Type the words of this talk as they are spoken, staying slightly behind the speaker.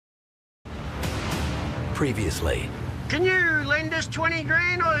previously. Can you lend us 20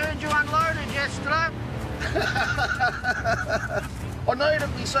 grand? I heard you unloaded yesterday. I need it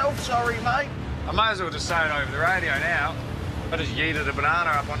myself, sorry, mate. I may as well just say it over the radio now. I just yeeted a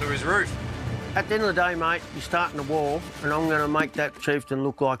banana up onto his roof. At the end of the day, mate, you're starting a war, and I'm going to make that chieftain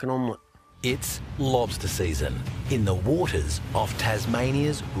look like an omelette. It's lobster season in the waters off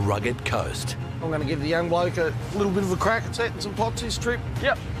Tasmania's rugged coast. I'm going to give the young bloke a little bit of a crack at setting some pots this trip.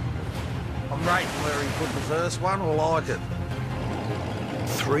 Yep. I'm rating where he put the first one. I like it.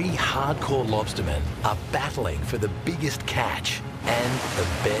 3 hardcore lobstermen are battling for the biggest catch and the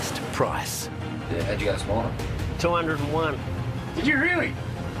best price. Yeah, how'd you go this morning? 201. Did you really?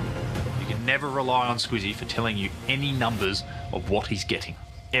 You can never rely on Squizzy for telling you any numbers of what he's getting,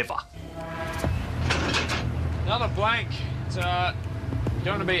 ever. Another blank. It's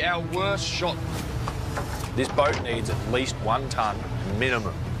going to be our worst shot. This boat needs at least 1 tonne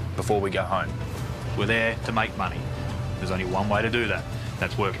minimum before we go home. We're there to make money. There's only one way to do that.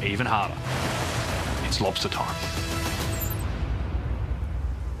 That's work even harder. It's lobster time.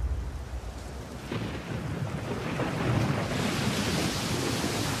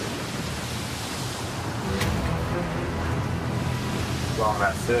 Blowing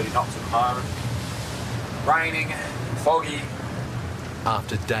about 30 knots at the moment. Raining, foggy.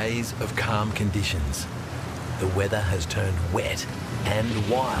 After days of calm conditions, the weather has turned wet and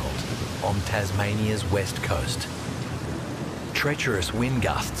wild on Tasmania's west coast. Treacherous wind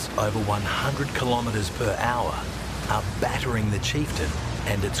gusts over 100 kilometres per hour are battering the chieftain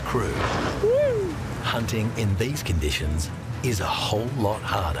and its crew. Woo! Hunting in these conditions is a whole lot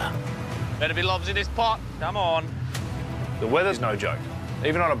harder. Better be lobs in this pot. Come on. The weather's no joke.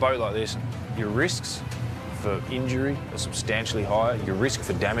 Even on a boat like this, your risks for injury are substantially higher, your risk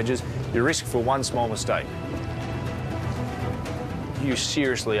for damages, your risk for one small mistake. You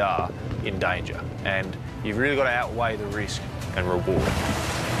seriously are in danger, and you've really got to outweigh the risk and reward.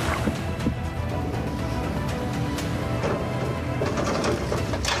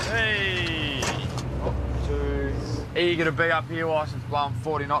 Hey! Too eager to be up here whilst it's blowing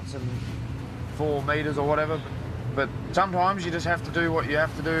 40 knots and 4 metres or whatever, but sometimes you just have to do what you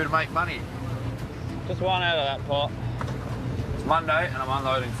have to do to make money. Just one out of that pot. It's Monday and I'm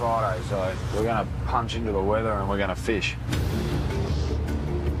unloading Friday, so we're going to punch into the weather and we're going to fish.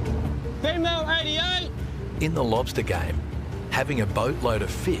 Female 88! In the lobster game, having a boatload of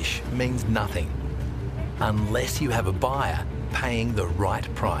fish means nothing unless you have a buyer paying the right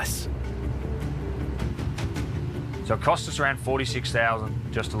price. So it cost us around $46,000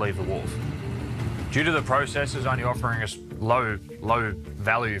 just to leave the wharf. Due to the processors only offering us low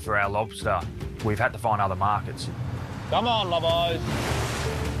value for our lobster, we've had to find other markets. Come on, lobos.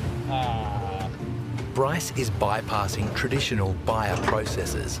 Bryce is bypassing traditional buyer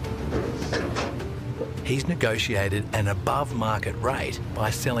processors. He's negotiated an above-market rate by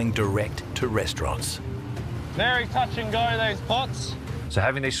selling direct to restaurants. Very touch and go, these pots. So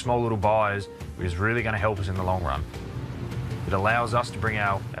having these small little buyers is really going to help us in the long run. It allows us to bring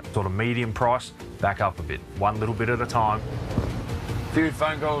our sort of medium price back up a bit, one little bit at a time. A few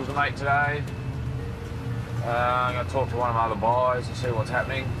phone calls to make today. I'm going to talk to one of my other buyers and see what's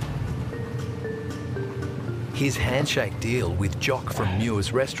happening. His handshake deal with Jock from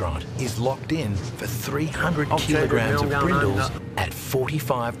Muir's restaurant is locked in for 300 kilograms of brindles at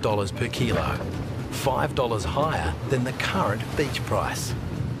 $45 per kilo, $5 higher than the current beach price.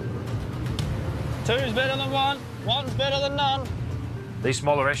 2's better than 1, 1's better than none. These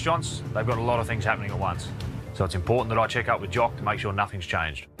smaller restaurants, they've got a lot of things happening at once. So it's important that I check up with Jock to make sure nothing's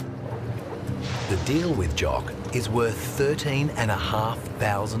changed. The deal with Jock is worth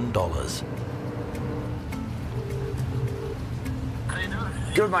 $13,500.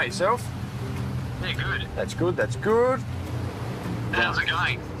 Good, mate, yourself? Yeah, good. That's good, that's good. How's it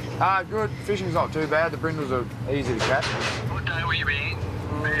going? Good. Fishing's not too bad. The brindles are easy to catch. What day will you be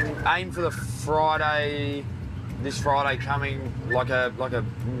in? Aim for the Friday, this Friday coming, like a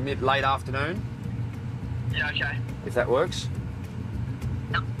late afternoon. Yeah, okay. If that works.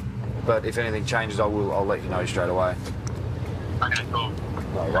 Yep. But if anything changes, I'll let you know straight away. Okay, cool.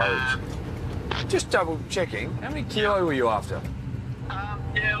 No worries. Just double checking. How many kilo were you after?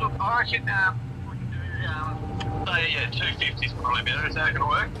 Yeah, look, I reckon we can do, say, 250 is probably better. Is that going to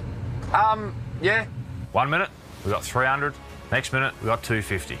work? Yeah. 1 minute, we got 300. Next minute, we got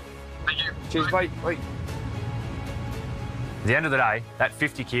 250. Thank you. Cheers, mate. At the end of the day, that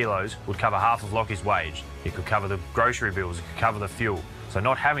 50 kilos would cover half of Lockie's wage. It could cover the grocery bills, it could cover the fuel. So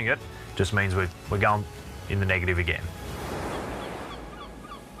not having it just means we're going in the negative again.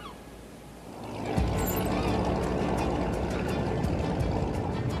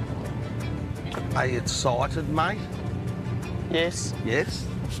 Are you excited, mate? Yes. Yes?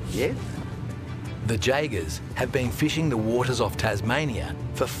 Yes? The Jaegers have been fishing the waters off Tasmania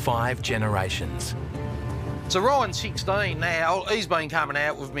for 5 generations. So Ryan's 16 now. He's been coming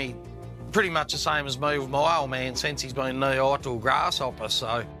out with me pretty much the same as me with my old man since he's been knee-high to a grasshopper,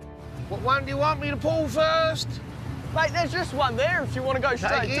 so... What one do you want me to pull first? Mate, there's just one there if you want to go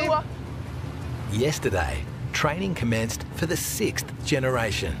straight to her. Yesterday, training commenced for the 6th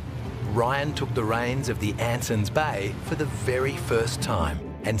generation. Ryan took the reins of the Anson's Bay for the very first time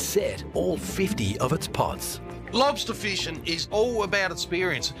and set all 50 of its pots. Lobster fishing is all about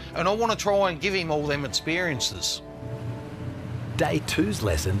experience, and I want to try and give him all them experiences. Day 2's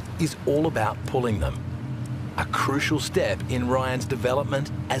lesson is all about pulling them, a crucial step in Ryan's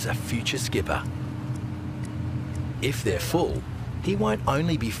development as a future skipper. If they're full, he won't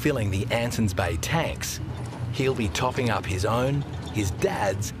only be filling the Anson's Bay tanks, he'll be topping up his own, his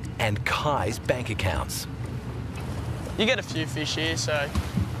dad's and Kai's bank accounts. You get a few fish here, so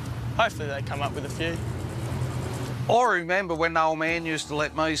hopefully they come up with a few. I remember when the old man used to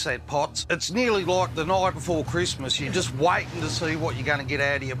let me set pots. It's nearly like the night before Christmas. You're just waiting to see what you're going to get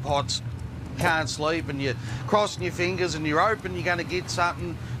out of your pots. Can't sleep and you're crossing your fingers and you're hoping you're going to get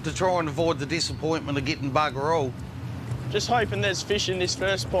something to try and avoid the disappointment of getting bugger all. Just hoping there's fish in this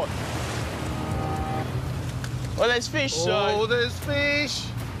first pot. Well, there's fish, so... Oh, there's fish.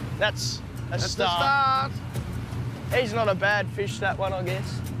 That's the start. He's not a bad fish, that one, I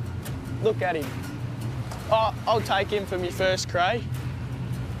guess. Look at him. Oh, I'll take him for my first cray.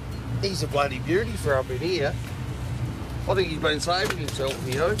 He's a bloody beauty for up in here. I think he's been saving himself,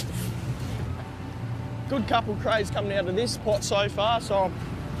 you know. Good couple crays coming out of this pot so far, so I'm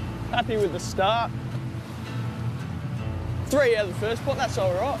happy with the start. 3 out of the first pot, that's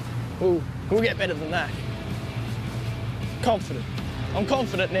all right. We'll get better than that. Confident. I'm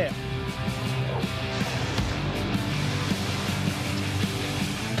confident now.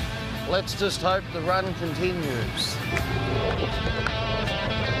 Let's just hope the run continues.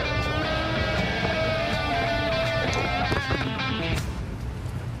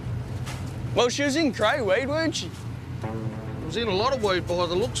 Well, she was in cray weed, weren't she? It was in a lot of weed by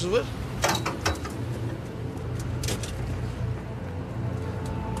the looks of it.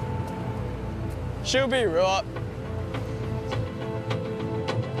 She'll be right.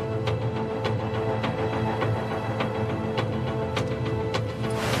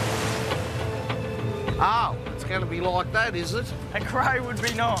 Oh, it's going to be like that, is it? A cray would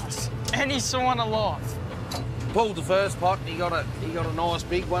be nice. Any sign of life. Pulled the first pot and he got a nice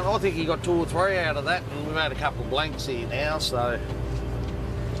big one. I think he got 2 or 3 out of that, and we've had a couple of blanks here now, so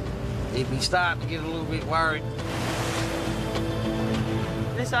he'd be starting to get a little bit worried.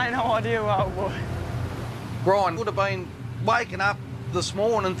 This ain't no idea, old boy. Brian would have been waking up this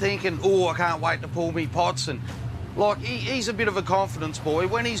morning thinking, oh, I can't wait to pull me pots, and like he's a bit of a confidence boy.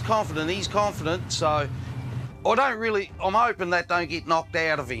 When he's confident, so I'm hoping that don't get knocked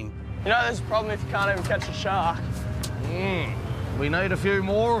out of him. You know, there's a problem if you can't even catch a shark. We need a few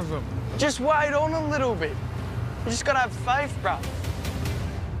more of them. Just wait on a little bit. You just gotta have faith, bruv.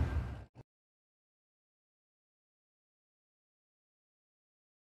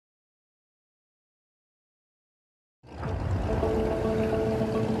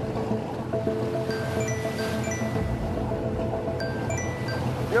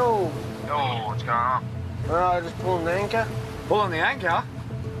 Yo. Oh, what's going on? Alright, just pulling the anchor. Pulling the anchor?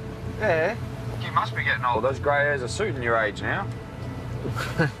 Yeah. You must be getting old. Those grey hairs are suiting your age now.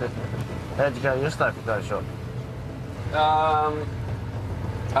 How'd you go yesterday for those shot?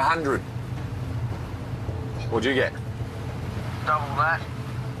 100. What'd you get? Double that.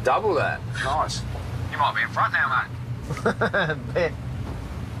 Double that? Nice. You might be in front now, mate. Bet.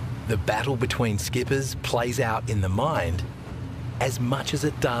 The battle between skippers plays out in the mind as much as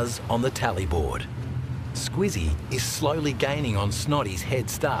it does on the tally board. Squizzy is slowly gaining on Snotty's head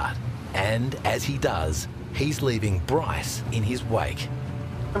start, and as he does, he's leaving Bryce in his wake.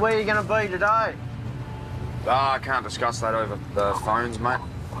 Where are you going to be today? I can't discuss that over the phones, mate.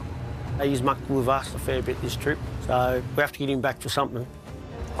 He's mucked with us a fair bit this trip, so we have to get him back for something.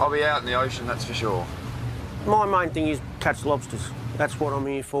 I'll be out in the ocean, that's for sure. My main thing is catch lobsters. That's what I'm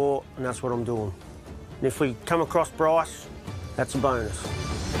here for, and that's what I'm doing. And if we come across Bryce, that's a bonus.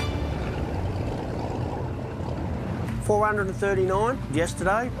 439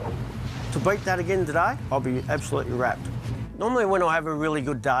 yesterday. To beat that again today, I'll be absolutely wrapped. Normally when I have a really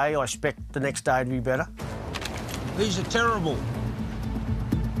good day, I expect the next day to be better. These are terrible.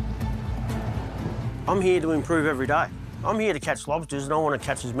 I'm here to improve every day. I'm here to catch lobsters, and I want to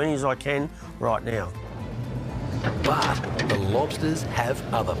catch as many as I can right now. But the lobsters have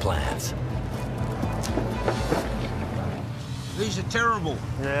other plans. These are terrible.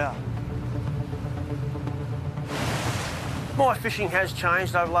 Yeah. My fishing has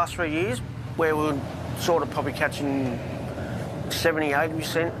changed over the last 3 years, where we're sort of probably catching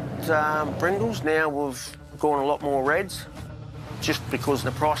 70–80% brindles. Now we've gone a lot more reds, just because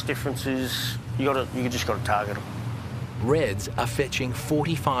the price difference is you just got to target them. Reds are fetching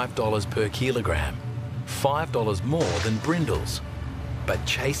 $45 per kilogram, $5 more than brindles. But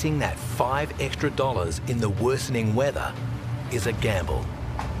chasing that $5 extra in the worsening weather is a gamble.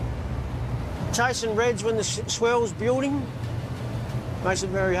 Chasing reds when the swell's building makes it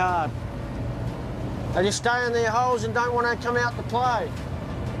very hard. They just stay in their holes and don't want to come out to play.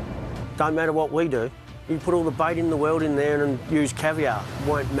 Don't matter what we do. You put all the bait in the world in there and use caviar, it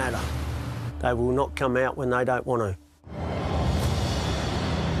won't matter. They will not come out when they don't want to.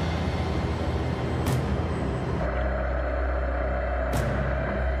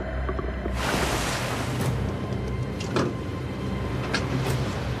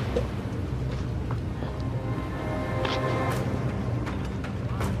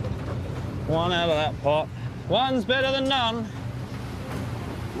 One out of that pot. One's better than none.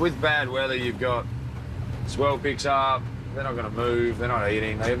 With bad weather, you've got swell picks up, they're not going to move, they're not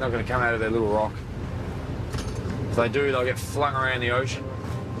eating, they're not going to come out of their little rock. If they do, they'll get flung around the ocean.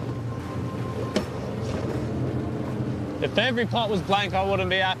 If every pot was blank, I wouldn't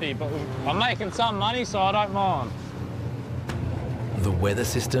be happy, but I'm making some money, so I don't mind. The weather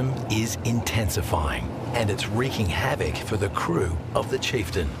system is intensifying, and it's wreaking havoc for the crew of the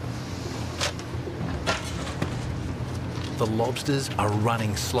Chieftain. The lobsters are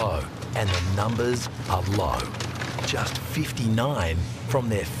running slow and the numbers are low. Just 59 from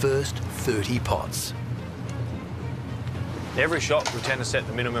their first 30 pots. Every shot, we tend to set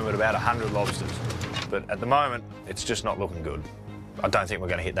the minimum at about 100 lobsters. But at the moment, it's just not looking good. I don't think we're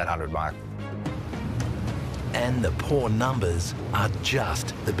going to hit that 100 mark. And the poor numbers are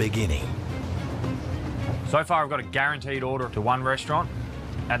just the beginning. So far, I've got a guaranteed order to one restaurant.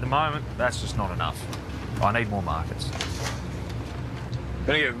 At the moment, that's just not enough. I need more markets.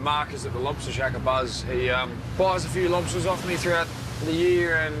 Gonna give Marcus at the Lobster Shack a buzz. He buys a few lobsters off me throughout the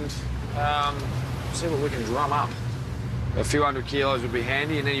year and see what we can drum up. A few 100 kilos would be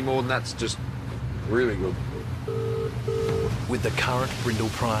handy, and any more than that's just really good. With the current brindle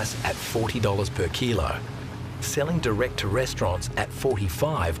price at $40 per kilo, selling direct to restaurants at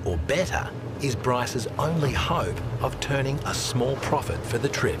 $45 or better is Bryce's only hope of turning a small profit for the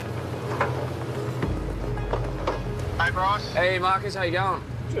trip. Hey, Bryce. Hey, Marcus, how you going?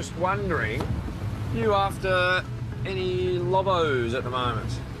 Just wondering, you after any lobos at the moment?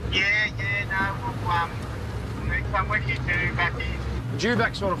 Yeah, no, next time when you do back in. Due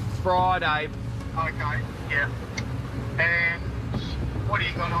back sort of Friday. Okay, yeah. And what do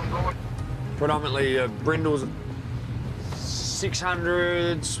you got on board? Predominantly brindles,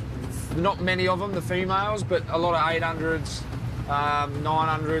 600s, not many of them, the females, but a lot of 800s,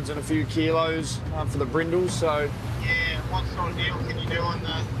 900s and a few kilos for the brindles, so... Yeah, what sort of deal can you do on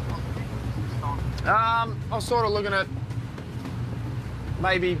the... I was sort of looking at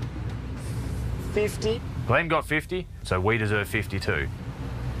maybe 50. Glenn got 50, so we deserve 50 too.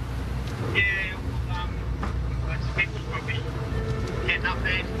 Yeah, that's 50 probably getting up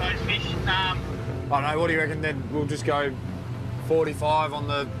there to those fish. I don't know, what do you reckon then? We'll just go 45 on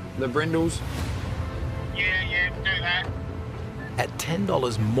the brindles? Yeah, we'll do that. At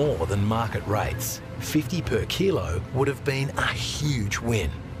 $10 more than market rates, 50 per kilo would have been a huge win.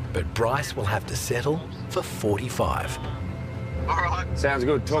 But Bryce will have to settle for 45. All right. Sounds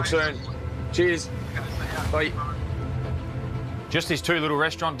good. Talk soon. Cheers. Bye. Just these two little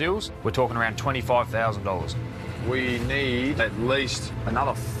restaurant deals, we're talking around $25,000. We need at least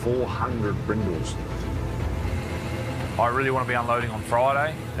another 400 brindles. I really want to be unloading on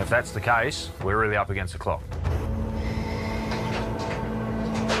Friday. If that's the case, we're really up against the clock.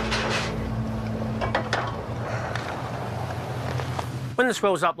 When the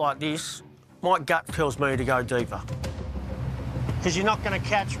swell's up like this, my gut tells me to go deeper. Because you're not going to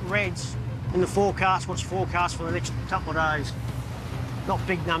catch reds in the forecast, what's forecast for the next couple of days. Not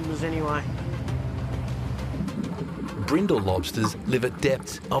big numbers anyway. Brindle lobsters live at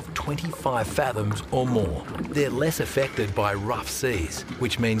depths of 25 fathoms or more. They're less affected by rough seas,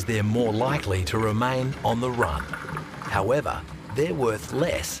 which means they're more likely to remain on the run. However, they're worth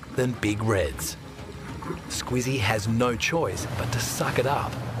less than big reds. Squizzy has no choice but to suck it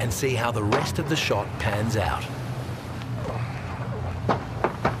up and see how the rest of the shot pans out.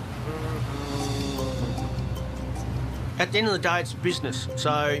 At the end of the day, it's business,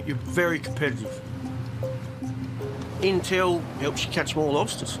 so you're very competitive. Intel helps you catch more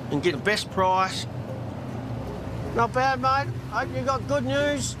lobsters and get the best price Not bad, mate. Hope you got good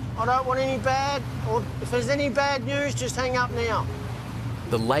news. I don't want any bad, or if there's any bad news, just hang up now.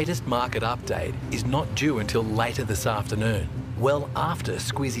 The latest market update is not due until later this afternoon, well after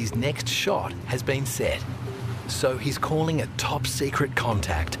Squizzy's next shot has been set. So he's calling a top secret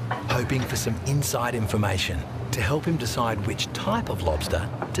contact, hoping for some inside information to help him decide which type of lobster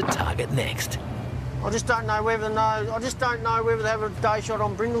to target next. I just don't know whether they have a day shot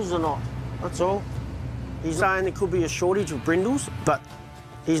on brindles or not. That's all. He's saying there could be a shortage of brindles, but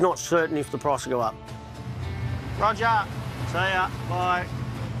he's not certain if the price will go up. Roger. See ya. Bye.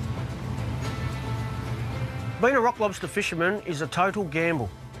 Being a rock lobster fisherman is a total gamble.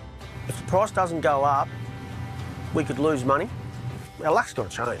 If the price doesn't go up, we could lose money. Our luck's got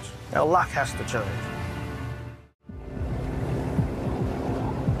to change. Our luck has to change.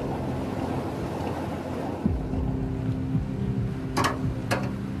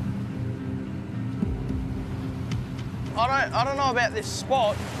 I don't know about this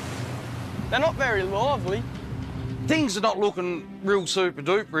spot. They're not very lively. Things are not looking real super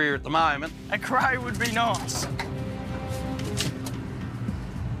duper here at the moment. A cray would be nice.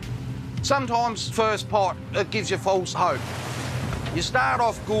 Sometimes first pot, it gives you false hope. You start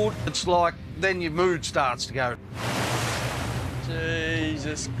off good, it's like then your mood starts to go.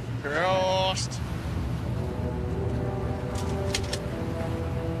 Jesus Christ.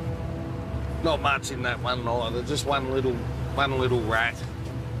 Not much in that one either, just one little rat.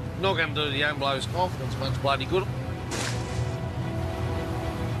 Not going to do the young bloke's confidence much bloody good.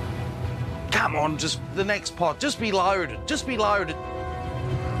 Come on, just the next pot, just be loaded, just be loaded.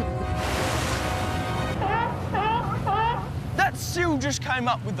 That seal just came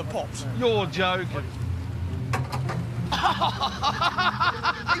up with the pops. You're joking.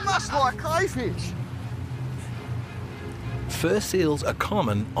 He must like crayfish. Fur seals are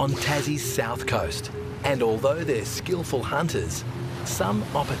common on Tassie's south coast, and although they're skillful hunters, some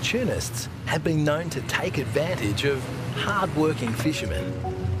opportunists have been known to take advantage of hard-working fishermen.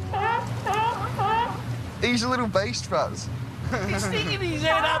 He's a little beast for us. He's sticking his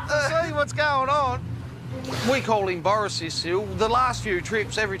head up to see what's going on. We call him Boris, this seal. The last few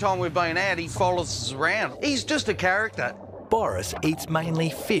trips, every time we've been out, he follows us around. He's just a character. Boris eats mainly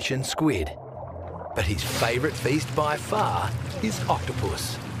fish and squid, but his favourite feast by far is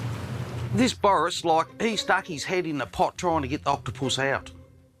octopus. This Boris, like, he stuck his head in the pot trying to get the octopus out.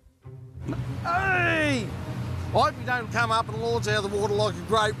 Hey! I hope you don't come up and launch out of the water like a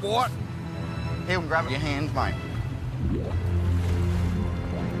great white. He'll grab your hands, mate.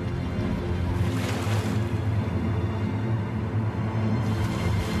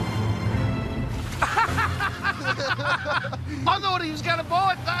 I thought he was going to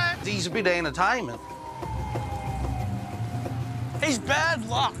bite that. He's a bit of entertainment. He's bad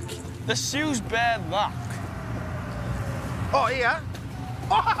luck. The seal's bad luck. Oh, yeah?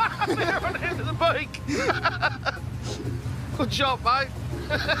 They're on the end of the beak. Good shot, mate.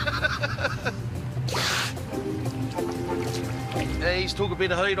 Yeah, he's took a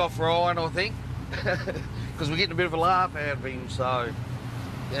bit of heat off Ryan, I think, because we're getting a bit of a laugh out of him, so,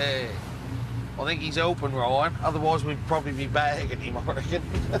 yeah. I think he's helping Ryan, otherwise we'd probably be bagging him, I reckon.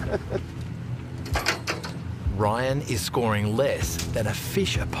 Ryan is scoring less than a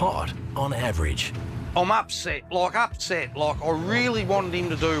fish a pot on average. I'm upset. I really wanted him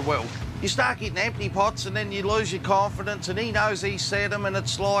to do well. You start getting empty pots and then you lose your confidence, and he knows he set them, and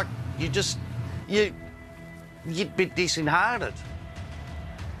it's like you get a bit disheartened.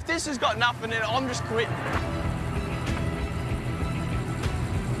 If this has got nothing in it, I'm just quitting.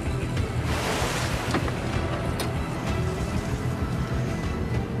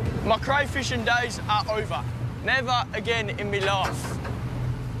 My crayfishing days are over. Never again in my life.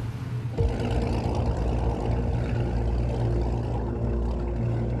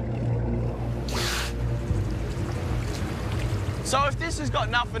 So if this has got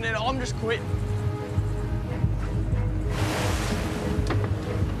nothing in it, I'm just quitting.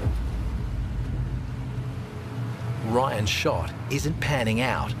 Ryan's shot isn't panning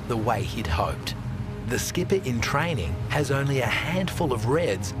out the way he'd hoped. The skipper in training has only a handful of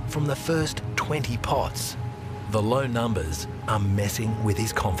reds from the first 20 pots. The low numbers are messing with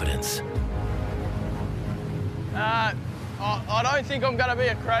his confidence. I don't think I'm going to be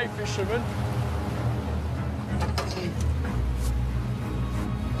a crayfisherman.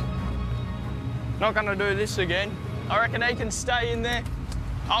 Not going to do this again. I reckon he can stay in there.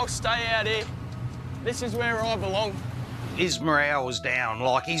 I'll stay out here. This is where I belong. His morale was down,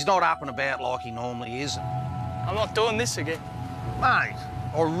 like he's not up and about like he normally is. I'm not doing this again. Mate,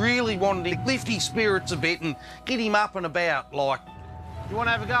 I really wanted to lift his spirits a bit and get him up and about, like. You want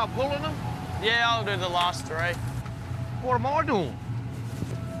to have a go at pulling him? Yeah, I'll do the last three. What am I doing?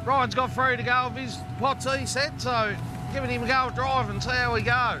 Ryan's got free to go of his pots he set, so giving him a go at drive and see how he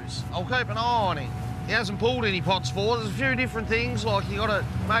goes. I'll keep an eye on him. He hasn't pulled any pots for. There's a few different things, like you got to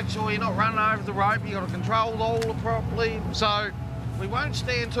make sure you're not running over the rope, you got to control the hauler properly. So we won't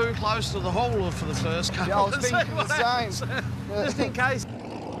stand too close to the hauler for the first couple. Yeah, I was thinking the same. Just in case.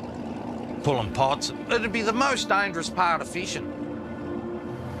 Pulling pots, it'd be the most dangerous part of fishing.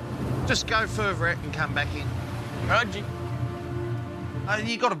 Just go further out and come back in. Roger.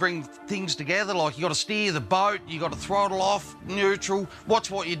 You got to bring things together, like you got to steer the boat, you got to throttle off, neutral,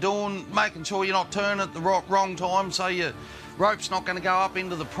 watch what you're doing, making sure you're not turning at the wrong time so your rope's not going to go up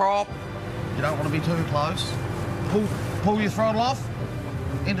into the prop. You don't want to be too close. Pull your throttle off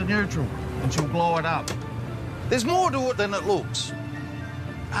into neutral and she'll glide up. There's more to it than it looks.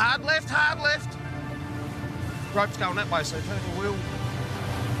 Hard left, hard left. Rope's going that way, so turn your wheel.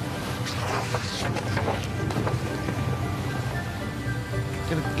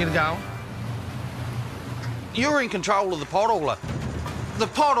 Get it going. You're in control of the pot hauler. The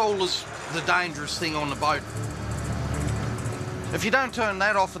pot hauler's the dangerous thing on the boat. If you don't turn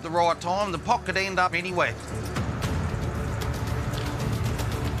that off at the right time, the pot could end up anywhere.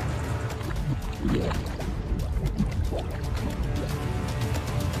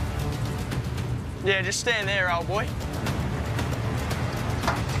 Yeah, just stand there, old boy.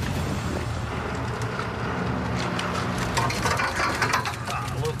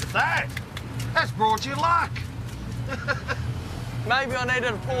 That! That's brought you luck. Maybe I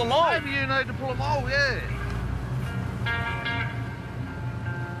needed to pull them all. Maybe you need to pull them all, yeah.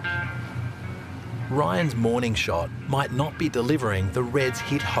 Ryan's morning shot might not be delivering the reds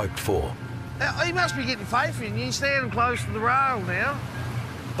he'd hoped for. He must be getting faith in you. He's standing close to the rail now.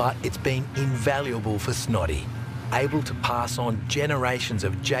 But it's been invaluable for Snotty, able to pass on generations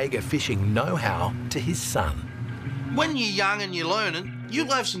of Jaeger fishing know-how to his son. When you're young and you're learning,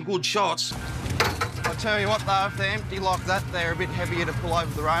 you'll have some good shots. I'll tell you what though, if they're empty like that, they're a bit heavier to pull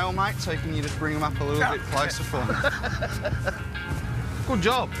over the rail, mate, so can you just bring them up a little bit closer for me? Good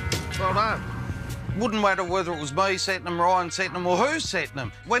job. Well done. Wouldn't matter whether it was me setting them, Ryan setting them, or who's setting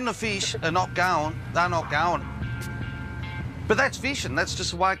them. When the fish are not going, they're not going. But that's fishing. That's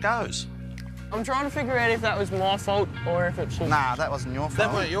just the way it goes. I'm trying to figure out if that was my fault or if it's... Nah, that wasn't your fault.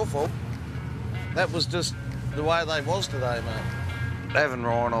 That weren't your fault. That was just the way they was today, mate. Having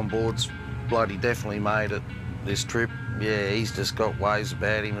Ryan on board's bloody definitely made it this trip. Yeah, he's just got ways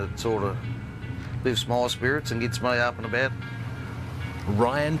about him that sort of lifts my spirits and gets me up and about.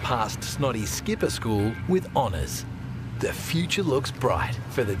 Ryan passed Snotty's skipper school with honours. The future looks bright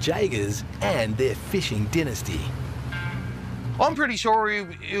for the Jaegers and their fishing dynasty. I'm pretty sure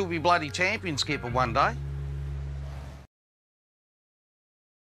he'll be bloody champion skipper one day.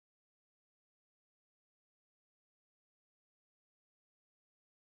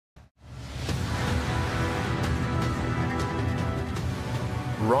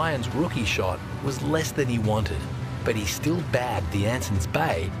 Ryan's rookie shot was less than he wanted, but he still bagged the Anson's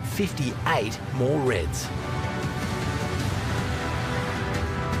Bay 58 more reds.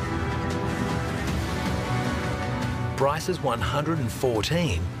 Bryce's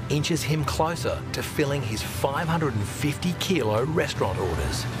 114 inches him closer to filling his 550-kilo restaurant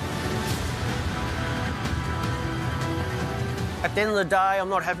orders. At the end of the day, I'm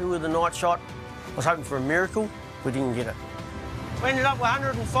not happy with the night shot. I was hoping for a miracle. We didn't get it. We ended up with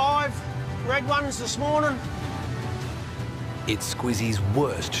 105 red ones this morning. It's Squizzy's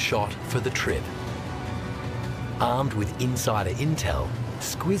worst shot for the trip. Armed with insider intel,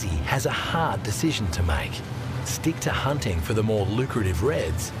 Squizzy has a hard decision to make. Stick to hunting for the more lucrative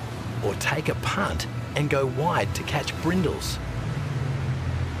reds, or take a punt and go wide to catch brindles.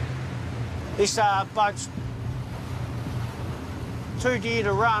 This boat's too dear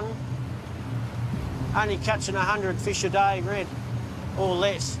to run, only catching 100 fish a day red, or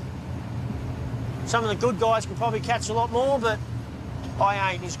less. Some of the good guys can probably catch a lot more, but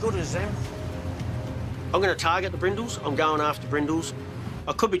I ain't as good as them. I'm going to target the brindles. I'm going after brindles.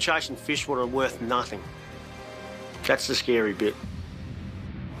 I could be chasing fish that are worth nothing. That's the scary bit.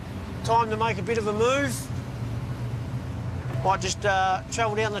 Time to make a bit of a move. Might just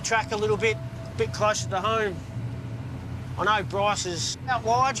travel down the track a little bit closer to home. I know Bryce is out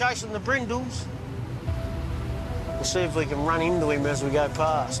wide chasing the brindles. We'll see if we can run into him as we go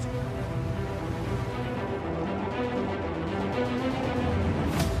past.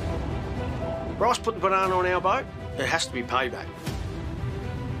 Bryce put the banana on our boat. It has to be payback.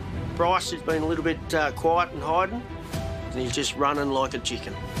 Bryce has been a little bit quiet and hiding, and he's just running like a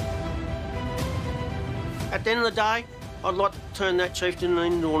chicken. At the end of the day, I'd like to turn that chieftain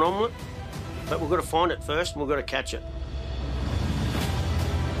into an omelette, but we've got to find it first and we've got to catch it.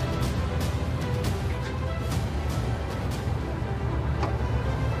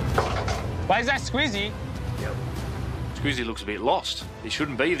 Where's that squizzy? Squizzy looks a bit lost. He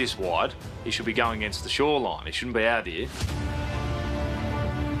shouldn't be this wide. He should be going against the shoreline. He shouldn't be out here.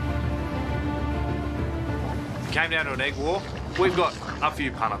 Came down to an egg war. We've got a few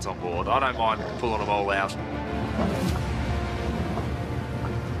punnets on board. I don't mind pulling them all out.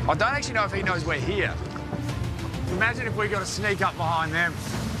 I don't actually know if he knows we're here. Imagine if we got to sneak up behind them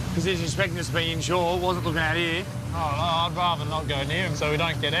because he's expecting us to be inshore, wasn't looking out here. Oh, no, I'd rather not go near him so we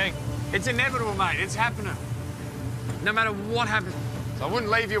don't get egg. It's inevitable, mate. It's happening. No matter what happens. So I wouldn't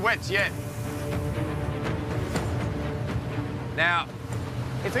leave your wets yet. Now,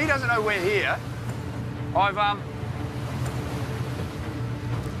 if he doesn't know we're here, I've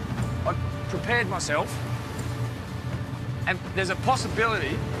prepared myself, and there's a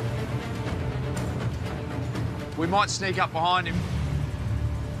possibility we might sneak up behind him.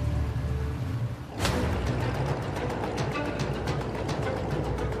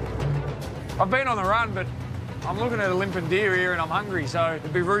 I've been on the run, but I'm looking at a limping deer here and I'm hungry, so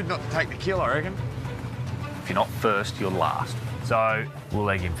it'd be rude not to take the kill, I reckon. If you're not first, you're last. So we'll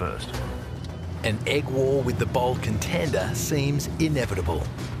egg him first. An egg war with the bold contender seems inevitable.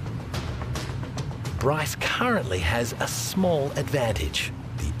 Bryce currently has a small advantage,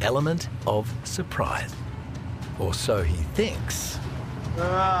 the element of surprise. Or so he thinks.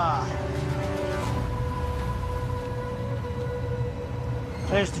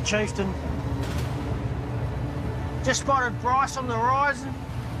 There's the chieftain. Just spotted Bryce on the horizon.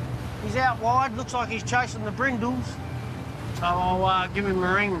 He's out wide, looks like he's chasing the brindles. So I'll give him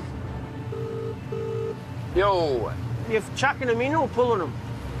a ring. Yo. You're chucking him in or pulling him?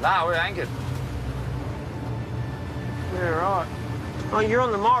 Nah, we're anchored. Yeah, right. Oh, you're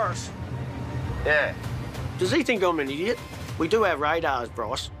on the Morris. Yeah. Does he think I'm an idiot? We do have radars,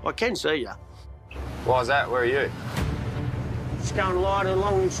 Bryce. I can see you. Why's that? Where are you? Just going light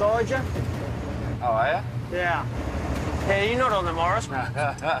alongside you. Oh, are you? Yeah. Yeah, you're not on the Morris.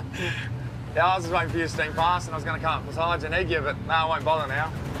 Yeah, I was just waiting for you to steam past and I was going to come up beside you and egg you, but no, I won't bother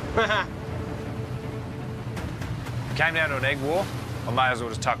now. Came down to an egg war. I may as well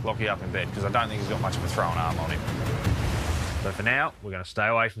just tuck Lockie up in bed because I don't think he's got much of a throwing arm on him. But for now, we're going to stay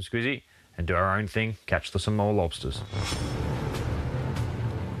away from Squizzy and do our own thing, catch some more lobsters.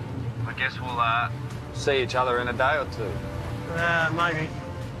 I guess we'll see each other in a day or two. Maybe.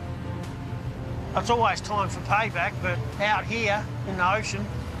 It's always time for payback, but out here in the ocean,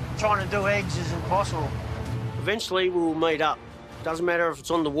 trying to do eggs is impossible. Eventually, we'll meet up. Doesn't matter if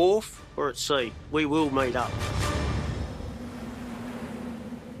it's on the wharf or at sea, we will meet up.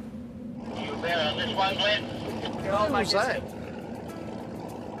 You better on this one, Glenn? Who's that?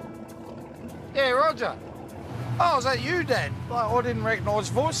 Yeah, Roger. Oh, is that you, Dad? Like, I didn't recognise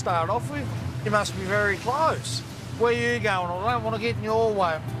the voice starting off with. You must be very close. Where are you going? I don't want to get in your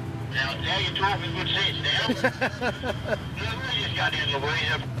way. Now you're talking good sense now. Yeah, we'll just go down the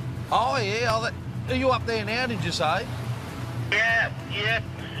weed. Oh, yeah. Are you up there now, did you say? Yeah.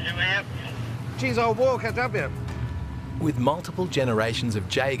 Geez, old boy, I'll catch up here. With multiple generations of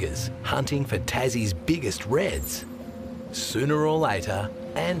Jaegers hunting for Tassie's biggest reds, sooner or later,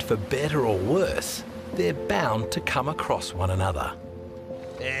 and for better or worse, they're bound to come across one another.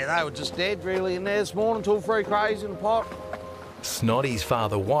 Yeah, they were just dead really in there this morning, till 3 crays in the pot. Snoddy's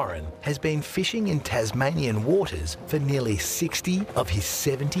father Warren has been fishing in Tasmanian waters for nearly 60 of his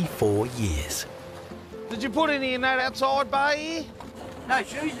 74 years. Did you put any in that outside bay here? No,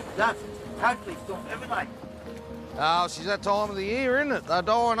 shoes and stuff. Totally stopped everything. Oh, she's that time of the year, isn't it? They're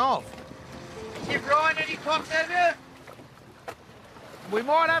dying off. Give Ryan any tops, have you? We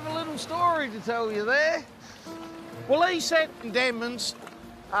might have a little story to tell you there. Well, he said in Denman's,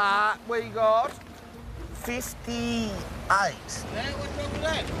 we got 58. Yeah, what's wrong with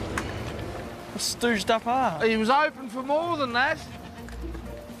that? Stooged up hard. He was open for more than that.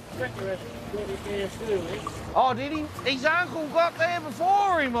 Oh, did he? His uncle got there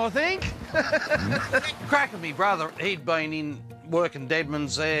before him, I think. Cracker, me brother, he'd been in working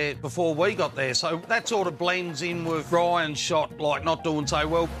Deadman's there before we got there, so that sort of blends in with Ryan's shot, like not doing so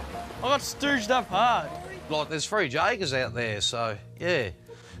well. I got stooged up hard. Like, there's 3 Jaegers out there, so, yeah.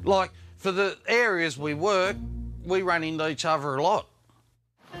 Like, for the areas we work, we run into each other a lot.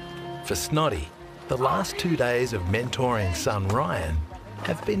 For Snoddy, the last 2 days of mentoring son Ryan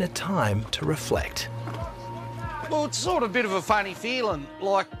have been a time to reflect. Well, it's sort of a bit of a funny feeling,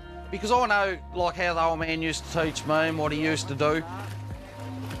 like, because I know, like, how the old man used to teach me and what he used to do.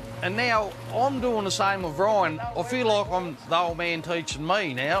 And now I'm doing the same with Ryan. I feel like I'm the old man teaching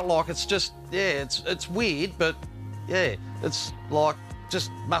me now. Like, it's just, yeah, it's weird, but, yeah, it's like,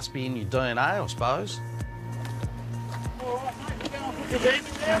 just must be in your DNA, I suppose. All right, mate, you going to put your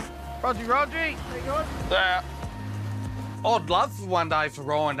demons out? Rogie. Yeah. I'd love for one day for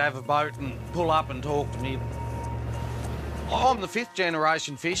Ryan to have a boat and pull up and talk to me. I'm the 5th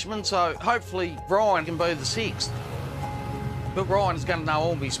generation fisherman, so hopefully Ryan can be the 6th. But Ryan's going to know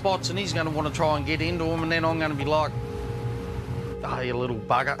all my spots and he's going to want to try and get into them, and then I'm going to be like, oh, you little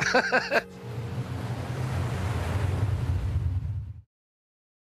bugger.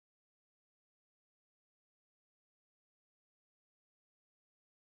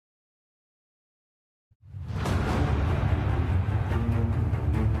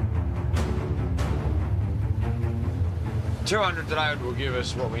 $200 today will give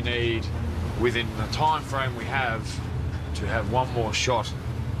us what we need within the time frame we have to have one more shot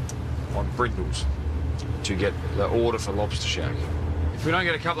on brindles to get the order for Lobster Shack. If we don't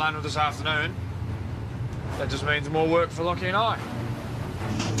get a couple hundred this afternoon, that just means more work for Lockie and I.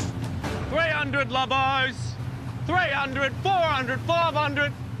 300 Lobos, 300, 400,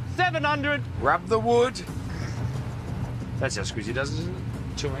 500, 700. Rub the wood. That's how Squizzy does it, isn't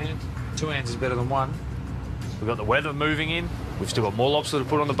it? 2 hands. 2 hands is better than one. We've got the weather moving in. We've still got more lobster to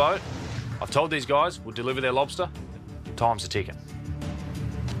put on the boat. I've told these guys we'll deliver their lobster. Time's a ticking.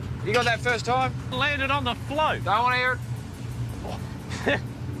 You got that first time? Landed on the float. Don't want to hear it. Oh.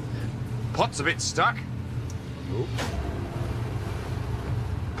 Pot's a bit stuck. Ooh.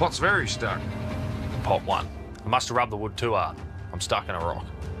 Pot's very stuck. Pot 1. I must have rubbed the wood too hard. I'm stuck in a rock.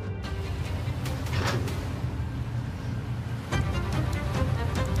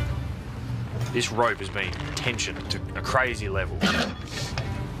 This rope has been tensioned to a crazy level.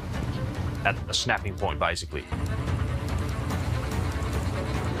 At a snapping point, basically.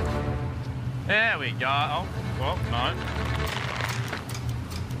 There we go. Oh, well, no.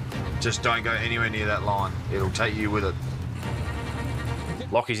 Just don't go anywhere near that line. It'll take you with it.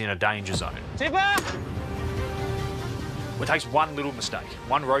 Lockie's in a danger zone. Tipper! It takes one little mistake,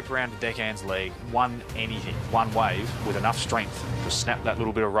 one rope around a deckhand's leg, one anything, one wave with enough strength to snap that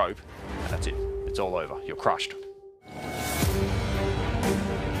little bit of rope, and that's it. It's all over. You're crushed.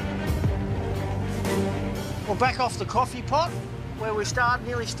 We're back off the coffee pot where we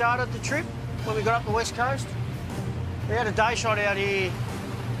nearly started the trip when we got up the west coast. We had a day shot out here,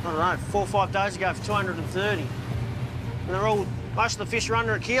 I don't know, 4 or 5 days ago for 230. And most of the fish are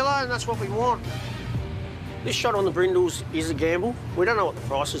under a kilo, and that's what we want. This shot on the brindles is a gamble. We don't know what the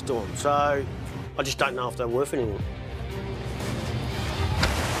price is doing, so I just don't know if they're worth anything.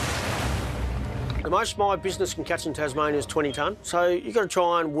 The most my business can catch in Tasmania is 20 tonne, so you've got to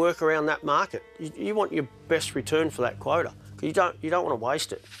try and work around that market. You want your best return for that quota, because you don't want to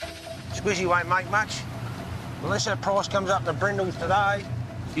waste it. Squizzy won't make much. Unless that price comes up to brindles today,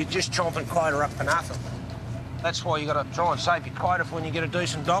 you're just chomping quota up for nothing. That's why you got to try and save your quota for when you get a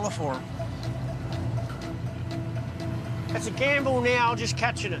decent dollar for them. It's a gamble now, just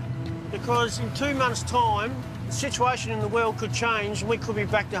catching it, because in 2 months' time, the situation in the world could change and we could be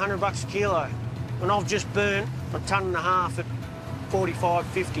back to $100 a kilo. And I've just burnt 1.5 tonne at 45,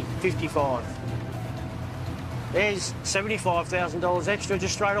 50, 55. There's $75,000 extra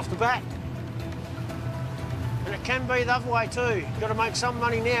just straight off the bat. And it can be the other way too. You've got to make some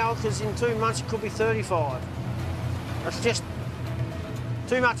money now because in 2 months it could be 35. That's just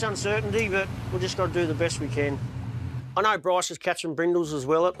too much uncertainty, but we've just got to do the best we can. I know Bryce is catching brindles as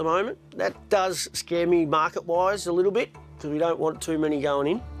well at the moment. That does scare me market-wise a little bit because we don't want too many going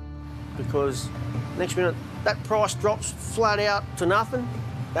in, because next minute that price drops flat out to nothing.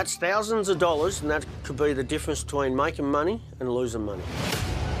 That's thousands of dollars, and that could be the difference between making money and losing money.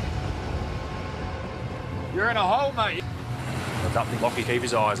 You're in a hole, mate. Lockie, keep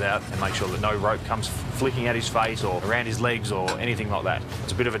his eyes out and make sure that no rope comes flicking at his face or around his legs or anything like that.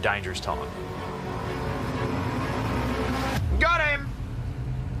 It's a bit of a dangerous time. Got him!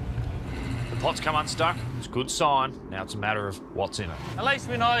 The pot's come unstuck. It's a good sign. Now it's a matter of what's in it. At least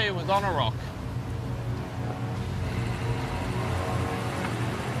we know it was on a rock.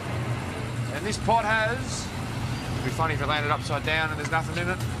 And this pot has... It'd be funny if it landed upside down and there's nothing in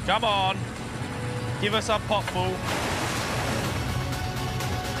it. Come on. Give us a pot full.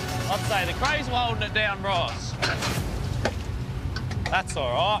 I'd say the cray's holding it down, Ross. That's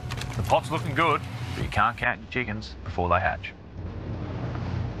all right. The pot's looking good, but you can't count your chickens before they hatch.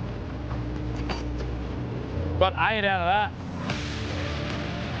 Got 8 out of that.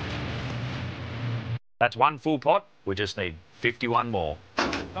 That's one full pot. We just need 51 more.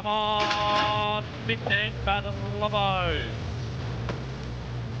 Come on, 15 fathom Lobos.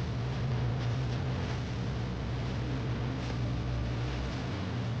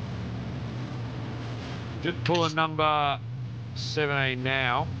 Just pulling number 17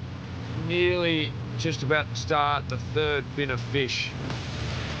 now. Nearly just about to start the 3rd bin of fish.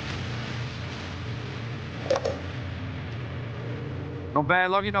 Not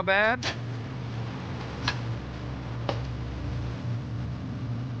bad, Lockie, not bad.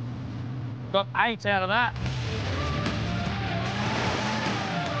 Got 8 out of that.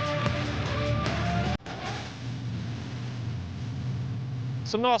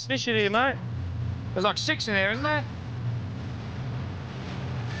 Some nice fish in here, mate. There's like 6 in there, isn't there?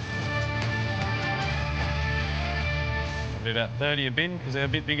 Probably about 30 a bin, because they're a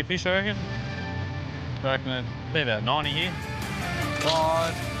bit bigger fish, I reckon. I reckon it'd be about 90 here.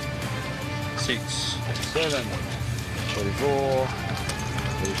 5, 6, 7, 34,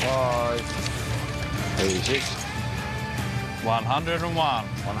 35, 36. 101.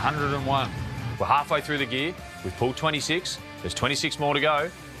 101. We're halfway through the gear. We've pulled 26. There's 26 more to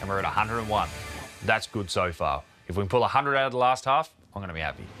go, and we're at 101. That's good so far. If we can pull 100 out of the last half, I'm going to be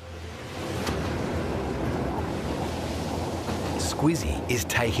happy. Squizzy is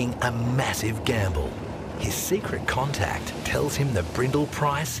taking a massive gamble. His secret contact tells him the brindle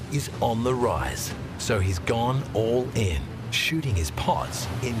price is on the rise, so he's gone all in, shooting his pots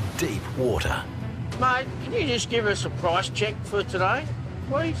in deep water. Mate, can you just give us a price check for today,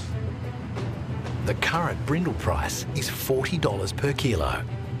 please? The current brindle price is $40 per kilo,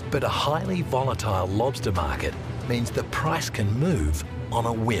 but a highly volatile lobster market means the price can move on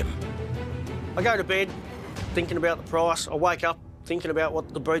a whim. I go to bed thinking about the price. I wake up thinking about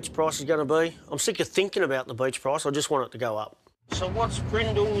what the beach price is going to be. I'm sick of thinking about the beach price. I just want it to go up. So what's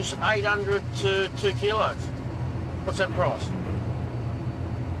brindles 800 to 2 kilos? What's that price?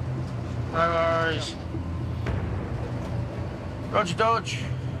 No worries. Roger Dodge.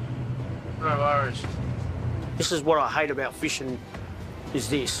 No worries. This is what I hate about fishing, is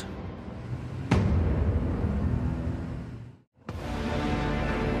this.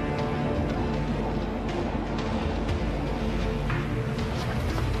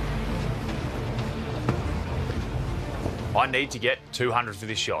 I need to get 200 for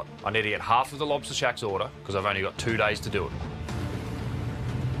this shot. I need to get half of the Lobster Shack's order, because I've only got 2 days to do it.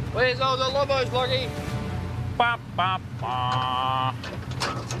 Where's all the lobos, Lockie? Ba, ba, ba.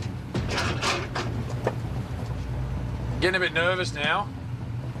 Getting a bit nervous now.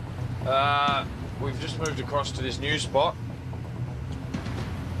 We've just moved across to this new spot.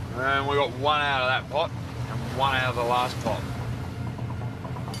 And we got 1 out of that pot and 1 out of the last pot.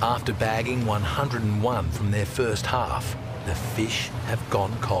 After bagging 101 from their first half, the fish have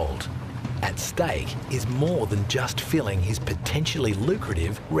gone cold. At stake is more than just filling his potentially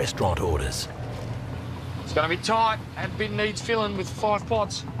lucrative restaurant orders. It's going to be tight. That bin needs filling with 5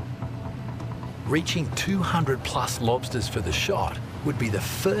 pots. Reaching 200 plus lobsters for the shot would be the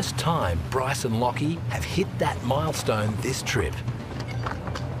first time Bryce and Lockie have hit that milestone this trip.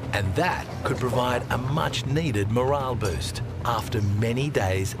 And that could provide a much needed morale boost after many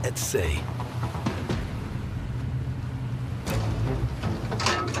days at sea.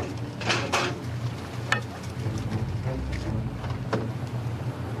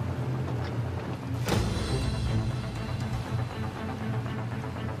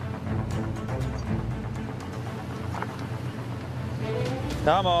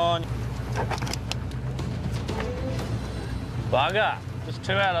 Come on. Bugger. Just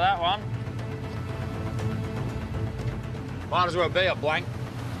 2 out of that one. Might as well be a blank.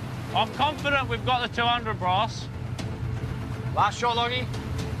 I'm confident we've got the 200, Bryce. Last shot, Lockie.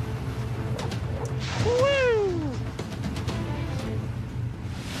 Woo!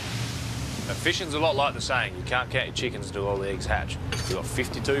 Now, fishing's a lot like the saying, you can't count your chickens until all the eggs hatch. We've got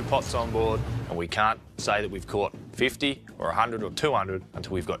 52 pots on board, and we can't say that we've caught 50 or 100 or 200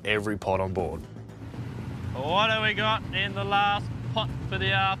 until we've got every pot on board. What have we got in the last pot for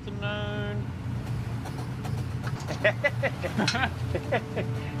the afternoon?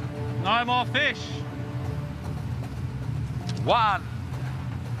 No more fish. 1,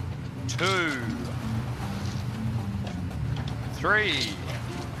 2, 3,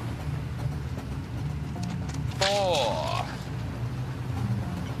 4,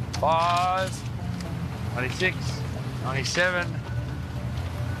 5, 96, 97,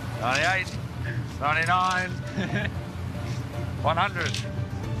 98, 99, 100.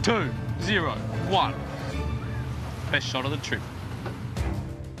 2, 0, 1. Best shot of the trip.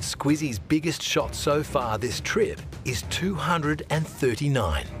 Squizzy's biggest shot so far this trip is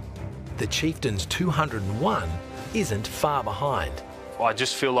 239. The Chieftain's 201 isn't far behind. I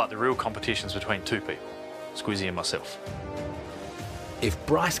just feel like the real competition's between 2 people, Squizzy and myself. If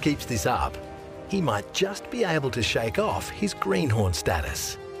Bryce keeps this up, he might just be able to shake off his greenhorn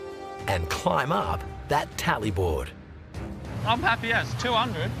status and climb up that tally board. I'm happy as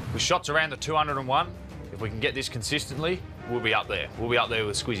 200. With shots around the 201, if we can get this consistently, we'll be up there. We'll be up there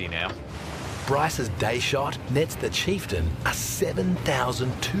with Squizzy now. Bryce's day shot nets the chieftain a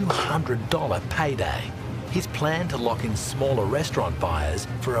 $7,200 payday. His plan to lock in smaller restaurant buyers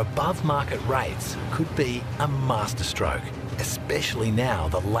for above-market rates could be a masterstroke, especially now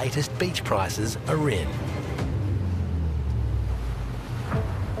the latest beach prices are in.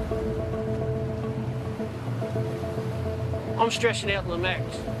 I'm stressing out to the max.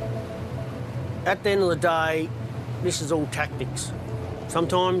 At the end of the day, this is all tactics.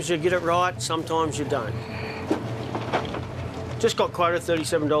 Sometimes you get it right, sometimes you don't. Just got quoted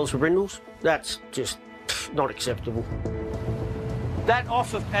 $37 for brindles. That's just not acceptable. That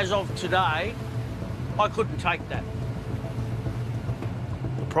offer, as of today, I couldn't take that.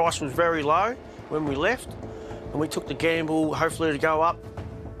 The price was very low when we left, and we took the gamble, hopefully to go up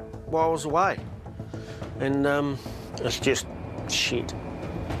while I was away. And it's just shit.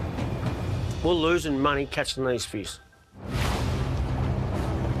 We're losing money catching these fish.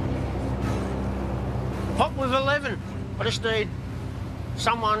 Pot with 11. I just need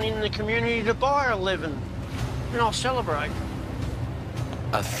someone in the community to buy 11, and I'll celebrate.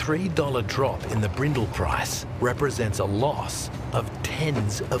 A $3 drop in the brindle price represents a loss of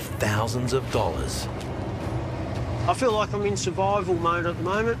tens of thousands of dollars. I feel like I'm in survival mode at the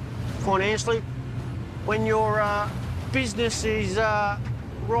moment, financially. When your business is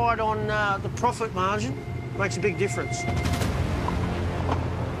right on the profit margin, it makes a big difference.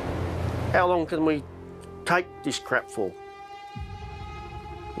 How long can we take this crap for?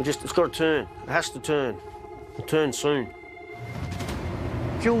 It's got to turn. It has to turn. It'll turn soon.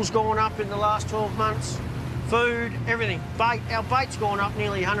 Fuel's gone up in the last 12 months. Food, everything. Bait, our bait's gone up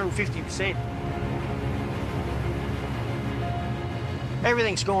nearly 150%.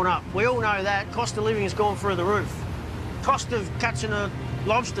 Everything's gone up. We all know that. Cost of living has gone through the roof. Cost of catching a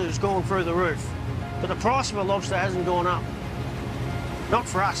lobster has gone through the roof. But the price of a lobster hasn't gone up. Not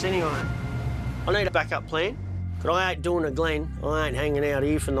for us, anyway. I need a backup plan, but I ain't doing a Glen. I ain't hanging out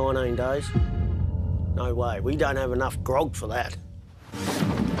here for 19 days. No way. We don't have enough grog for that.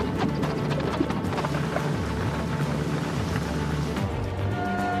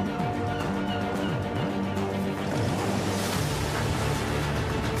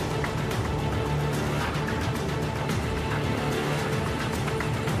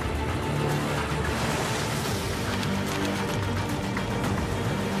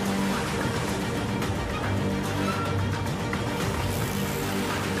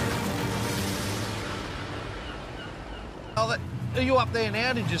 Are you up there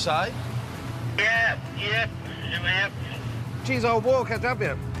now, did you say? Yeah. Geez, old boy, I'll catch up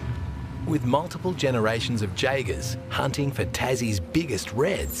here. With multiple generations of Jaegers hunting for Tassie's biggest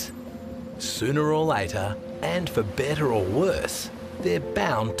reds, sooner or later, and for better or worse, they're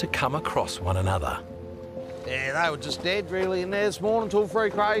bound to come across one another. Yeah, they were just dead really in there this morning, till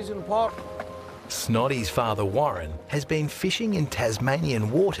 3 crays in the pot. Snoddy's father Warren has been fishing in Tasmanian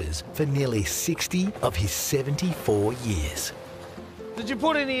waters for nearly 60 of his 74 years. Did you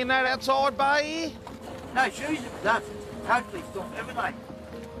put any in that outside bay here? No, she's done. Totally stopped everything.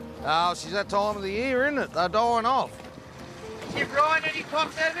 Oh, she's that time of the year, isn't it? They're dying off. You Brian any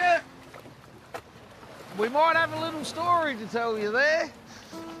pops have you? We might have a little story to tell you there.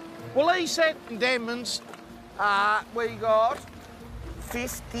 Well, he said in Denman's, we got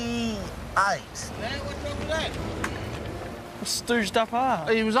 58. Now, what's wrong with that? Stooged up hard.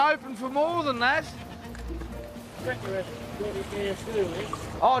 He was open for more than that.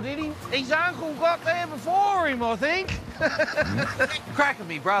 Oh, did he? His uncle got there before him, I think. Cracking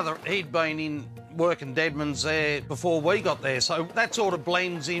me brother, he'd been in working Deadman's there before we got there, so that sort of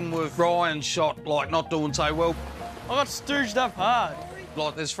blends in with Ryan's shot, like not doing so well. I got stooged up hard.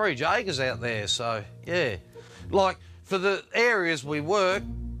 Like there's 3 Jaegers out there, so yeah. Like for the areas we work,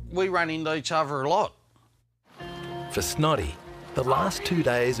 we run into each other a lot. For Snoddy, the last 2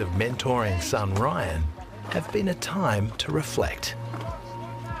 days of mentoring son Ryan have been a time to reflect.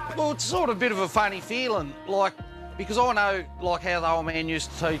 Well, it's sort of a bit of a funny feeling, like, because I know, like, how the old man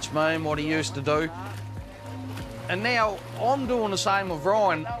used to teach me and what he used to do. And now I'm doing the same with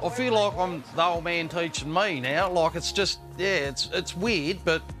Ryan. I feel like I'm the old man teaching me now. Like, it's just, yeah, it's weird,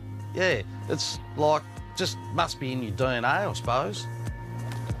 but, yeah, it's like, just must be in your DNA, I suppose.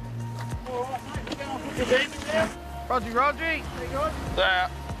 All right, mate, you going to put your demons down? Roger. Yeah.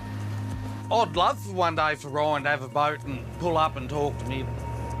 I'd love for one day for Ryan to have a boat and pull up and talk to me.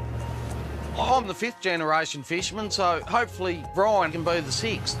 I'm the 5th generation fisherman, so hopefully Ryan can be the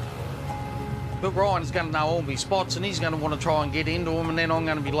 6th. But Ryan's going to know all my spots and he's going to want to try and get into them, and then I'm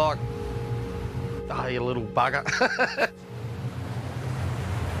going to be like, oh, you little bugger.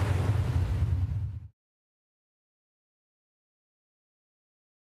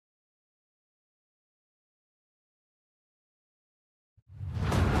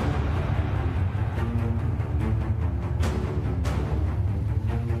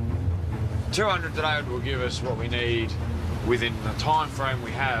 200 today will give us what we need within the time frame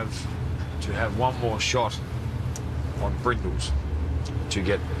we have to have one more shot on brindles to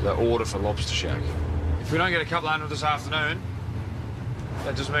get the order for Lobster Shack. If we don't get a couple hundred this afternoon,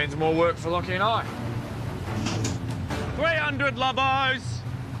 that just means more work for Lockie and I. 300 Lobos,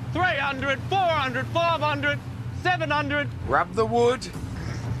 300, 400, 500, 700. Rub the wood.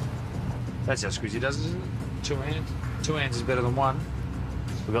 That's how Squizzy does it, isn't it? Two hands. Two hands is better than one.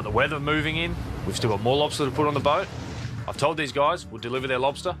 We've got the weather moving in. We've still got more lobster to put on the boat. I've told these guys we'll deliver their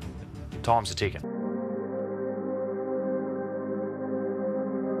lobster. Time's a ticking.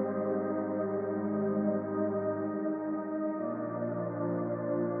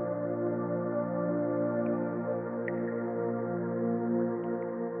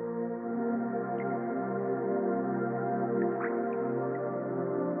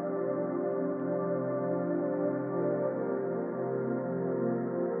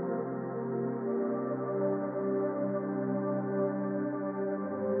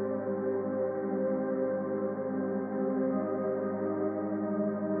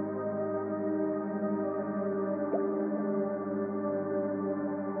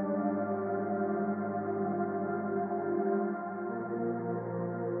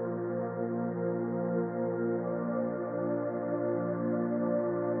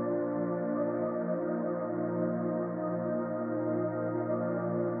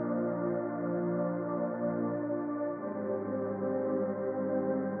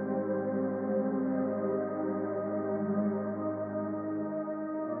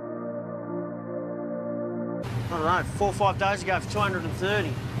 I don't know, 4 or 5 days ago for 230.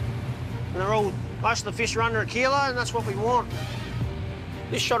 And they're all, most of the fish are under a kilo, and that's what we want.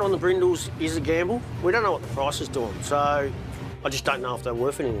 This shot on the brindles is a gamble. We don't know what the price is doing, so I just don't know if they're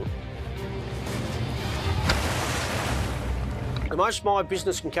worth anything. The most my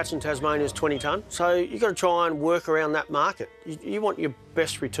business can catch in Tasmania is 20 tonne, so you've got to try and work around that market. You want your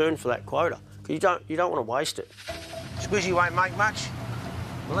best return for that quota, because you don't want to waste it. Squizzy won't make much.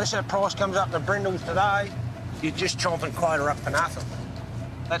 Unless that price comes up to brindles today, you're just chomping quota up for nothing.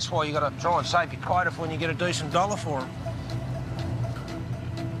 That's why you got to try and save your quota for when you get a decent dollar for them.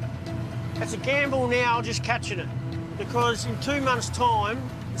 It's a gamble now just catching it, because in 2 months' time,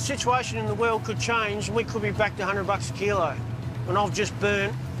 the situation in the world could change and we could be back to $100 a kilo. And I've just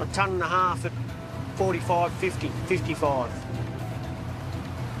burnt a tonne and a half at 45, 50, 55.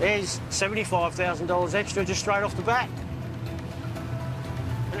 There's $75,000 extra just straight off the bat.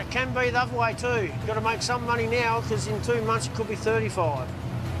 And it can be the other way too. You've got to make some money now, because in 2 months it could be 35.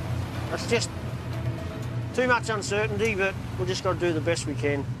 That's just too much uncertainty, but we've just got to do the best we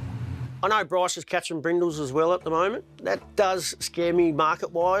can. I know Bryce is catching brindles as well at the moment. That does scare me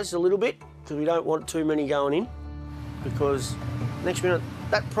market-wise a little bit, because we don't want too many going in, because next minute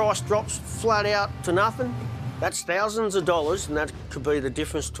that price drops flat out to nothing. That's thousands of dollars, and that could be the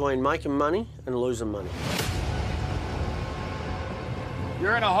difference between making money and losing money.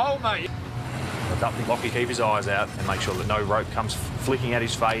 You're in a hole, mate. Lockie keep his eyes out and make sure that no rope comes flicking at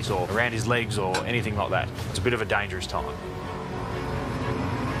his face or around his legs or anything like that. It's a bit of a dangerous time.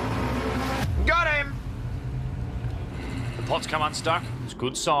 Got him! The pot's come unstuck. It's a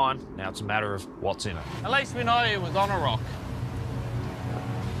good sign. Now it's a matter of what's in it. At least we know it was on a rock.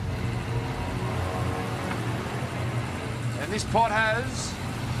 And this pot has...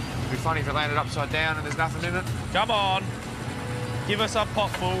 It'd be funny if it landed upside down and there's nothing in it. Come on. Give us a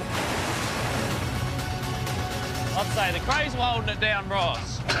pot full. I'd say the crays were holding it down,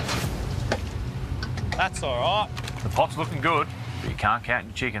 Ross. That's all right. The pot's looking good, but you can't count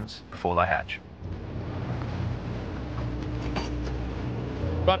your chickens before they hatch.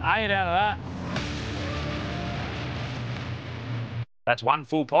 Got 8 out of that. That's 1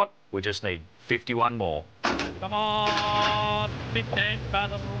 full pot. We just need 51 more. Come on, 15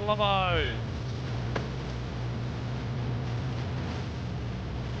 fathom Lobos.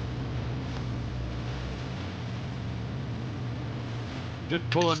 Just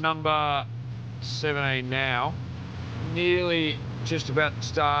pulling number 17 now. Nearly just about to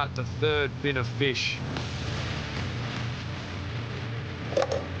start the 3rd bin of fish.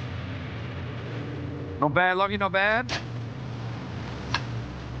 Not bad, Lockie, not bad.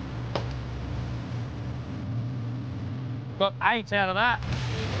 Got 8 out of that.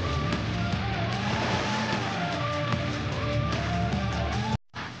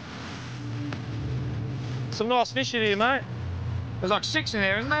 Some nice fish in here, mate. There's like 6 in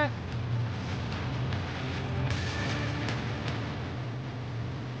there, isn't there?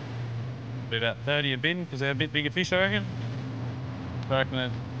 Be about 30 a bin, because they're a bit bigger fish, I reckon. I reckon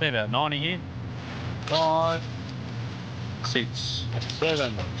there'd be about 90 here. 5, 6,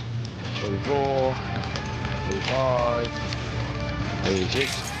 7, 44, 45,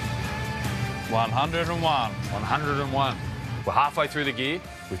 36. 101. 101. We're halfway through the gear.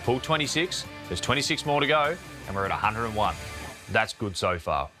 We've pulled 26. There's 26 more to go, and we're at 101. That's good so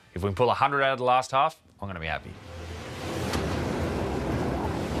far. If we can pull 100 out of the last half, I'm going to be happy.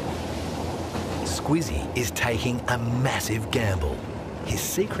 Squizzy is taking a massive gamble. His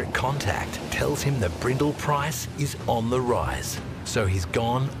secret contact tells him the brindle price is on the rise. So he's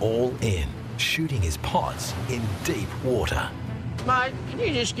gone all in, shooting his pots in deep water. Mate, can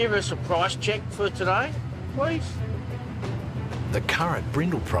you just give us a price check for today, please? The current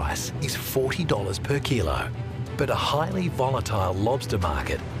brindle price is $40 per kilo, but a highly volatile lobster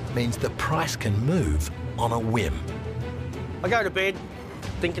market means the price can move on a whim. I go to bed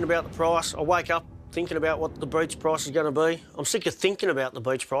thinking about the price. I wake up thinking about what the beach price is going to be. I'm sick of thinking about the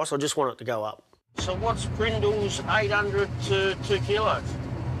beach price. I just want it to go up. So what's brindles 800 to 2 kilos?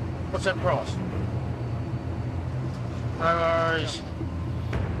 What's that price? No worries.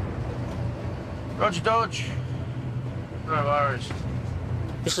 Roger Dodge. No worries.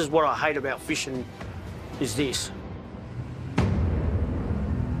 This is what I hate about fishing, is this.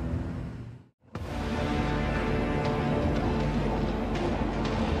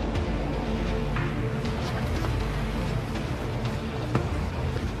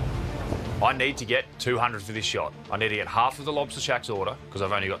 I need to get 200 for this shot. I need to get half of the Lobster Shack's order because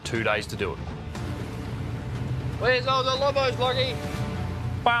I've only got 2 days to do it. Where's all the lobos, Loggy?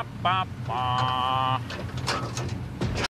 Ba, ba, ba.